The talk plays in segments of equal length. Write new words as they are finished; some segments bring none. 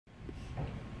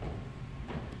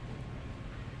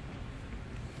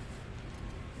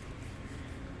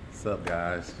What's up,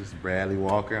 guys? This is Bradley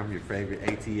Walker. I'm your favorite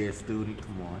ATS student.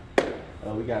 Come on.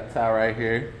 We got Ty right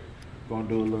here. Gonna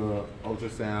do a little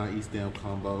ultrasound Estim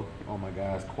combo on my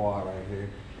guy's quad right here.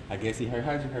 I guess he hurt.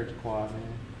 How'd you hurt your quad, man?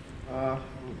 I was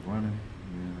running.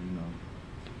 Yeah, you know,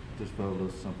 just felt a little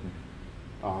something.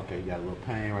 Oh, okay. You got a little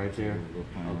pain right there. A little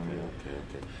pain.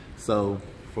 Okay. So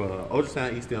for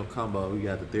ultrasound Estim combo, we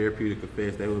got the therapeutic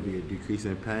effects. That would be a decrease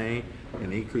in pain and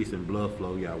an increase in blood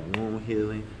flow. We got wound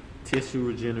healing, tissue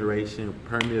regeneration,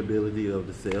 permeability of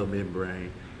the cell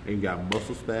membrane, and you got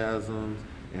muscle spasms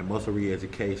and muscle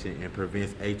re-education, and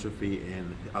prevents atrophy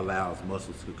and allows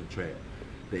muscles to contract.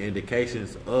 The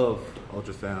indications of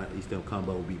ultrasound Estim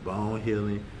combo will be bone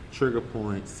healing, trigger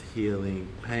points healing,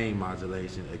 pain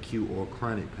modulation, acute or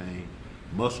chronic pain,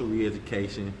 muscle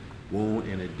re-education, wound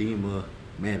and edema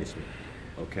management.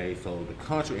 Okay, so the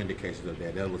contraindications of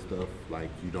that was stuff like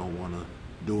you don't want to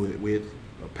do it with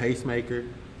a pacemaker,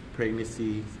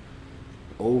 pregnancies,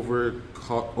 over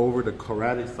the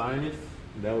carotid sinus.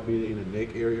 That would be in the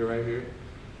neck area right here.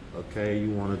 Okay, you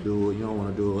want to do it. You don't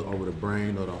want to do it over the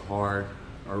brain or the heart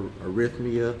or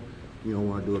arrhythmia. You don't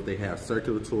want to do it if they have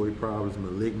circulatory problems,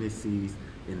 malignancies,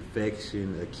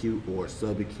 infection, acute or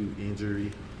subacute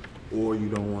injury, or you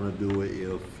don't want to do it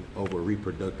if over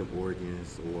reproductive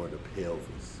organs or the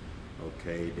pelvis.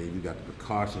 Okay, then you got the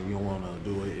precaution. You don't want to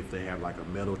do it if they have like a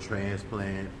metal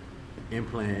transplant,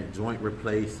 implant, joint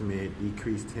replacement,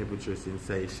 decreased temperature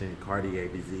sensation,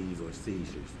 cardiac disease, or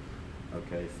seizures.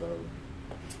 Okay, so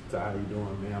how you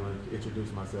doing, man? I'm gonna introduce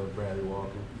myself, Bradley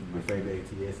Walker, my favorite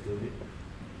ATS student.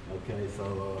 Okay,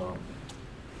 so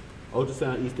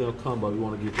ultrasound Estim combo. You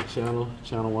want to get the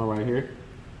channel 1 right here,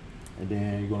 and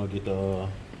then you're gonna get the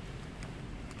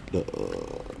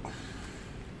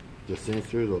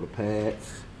sensors or the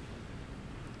pads.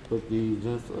 Put these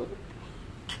just up.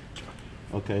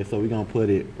 Okay, so we're gonna put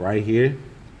it right here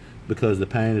because the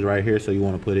pain is right here, so you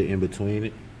want to put it in between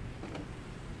it.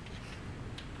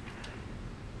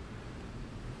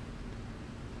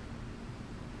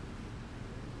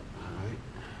 Alright.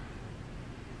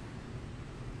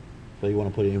 So you want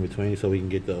to put it in between so we can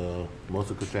get the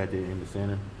muscle contracted in the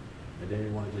center. And then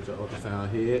you want to get your ultrasound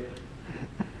head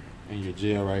and your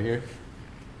gel right here.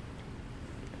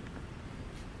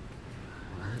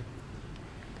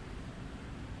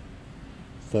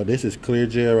 So this is clear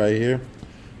gel right here.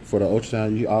 For the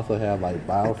ultrasound, you also have like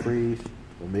biofreeze,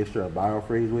 a mixture of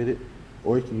biofreeze with it,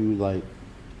 or you can use like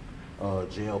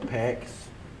gel packs,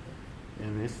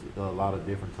 and it's a lot of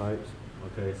different types.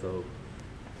 Okay, so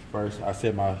first I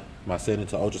set my setting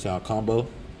to ultrasound combo,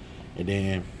 and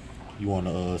then you want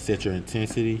to set your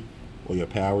intensity or your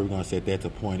power. We're going to set that to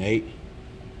 0.8.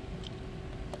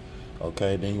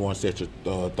 Okay, then you want to set your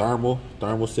thermal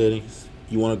settings.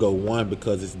 You want to go 1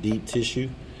 because it's deep tissue,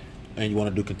 and you want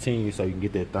to do continue so you can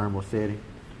get that thermal setting.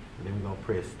 And then we're going to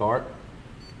press start.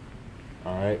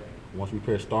 All right, once we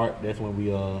press start, that's when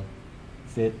we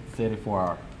set it for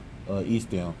our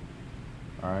Estim.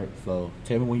 All right, so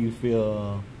tell me when you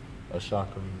feel a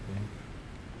shock or anything.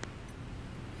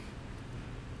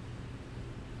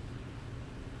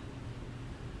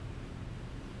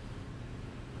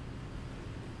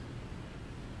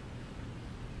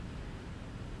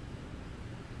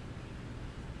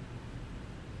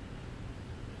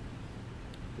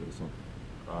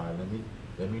 All right,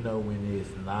 let me know when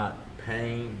it's not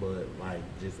pain, but like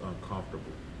just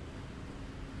uncomfortable.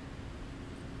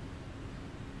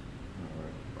 All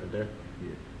right, right there.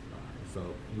 Yeah. All right, so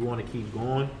you want to keep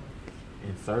going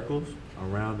in circles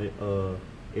around the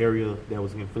area that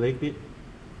was inflicted.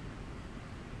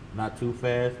 Not too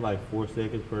fast, like 4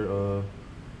 seconds per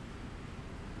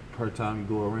time you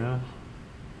go around,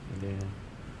 and then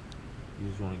you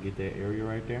just want to get that area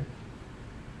right there.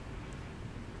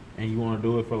 And you want to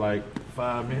do it for like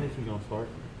 5 minutes. We're gonna start.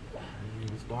 You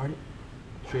even started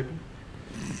tripping.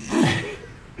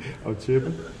 I'm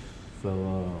tripping.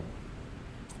 So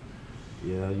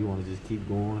yeah, you want to just keep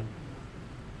going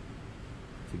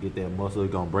to get that muscle.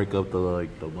 It's gonna break up the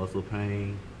muscle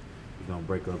pain. It's gonna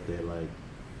break up that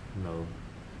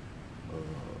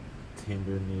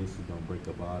tenderness. It's gonna break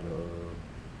up all the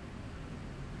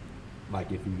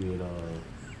like if you get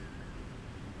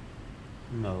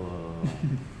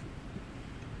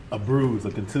a bruise, a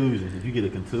contusion. If you get a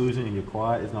contusion in your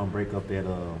quad, it's gonna break up that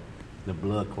the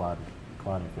blood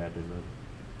clotting factors of it.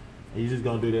 And you're just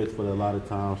gonna do that for a lot of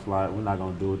times. Like we're not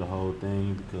gonna do it the whole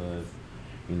thing because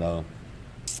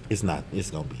it's not that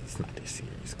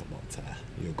serious. Come on, Ty,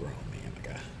 you're a grown man, my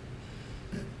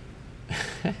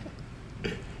guy.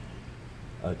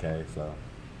 Okay, so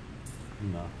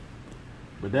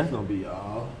but that's gonna be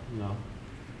all.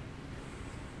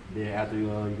 Then after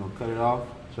you're gonna cut it off,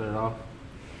 shut it off.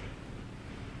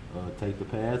 Take the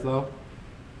pads off.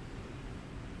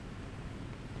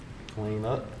 Clean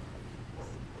up.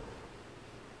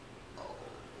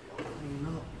 Clean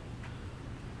up.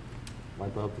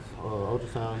 Wipe up the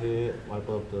ultrasound head. Wipe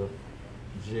up the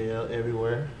gel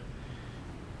everywhere.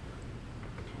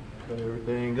 Cut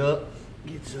everything up.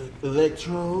 Get your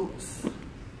electrodes.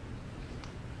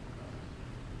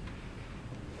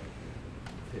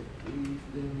 Take these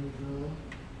things up.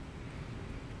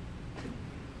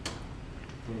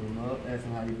 Put them up. Ask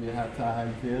them how you feel. How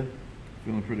you feel?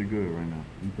 Feeling pretty good right now.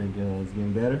 You think it's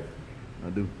getting better? I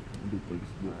do think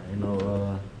it's good. Ain't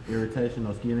no irritation,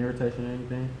 no skin irritation or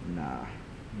anything? Nah,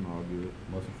 I'm all good.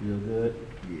 Muscle feel good?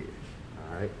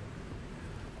 Yeah. Alright.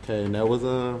 Okay, and that was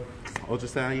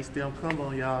Ultrasound Estim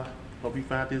combo, y'all. Hope you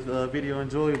found this video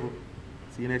enjoyable.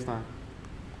 See you next time.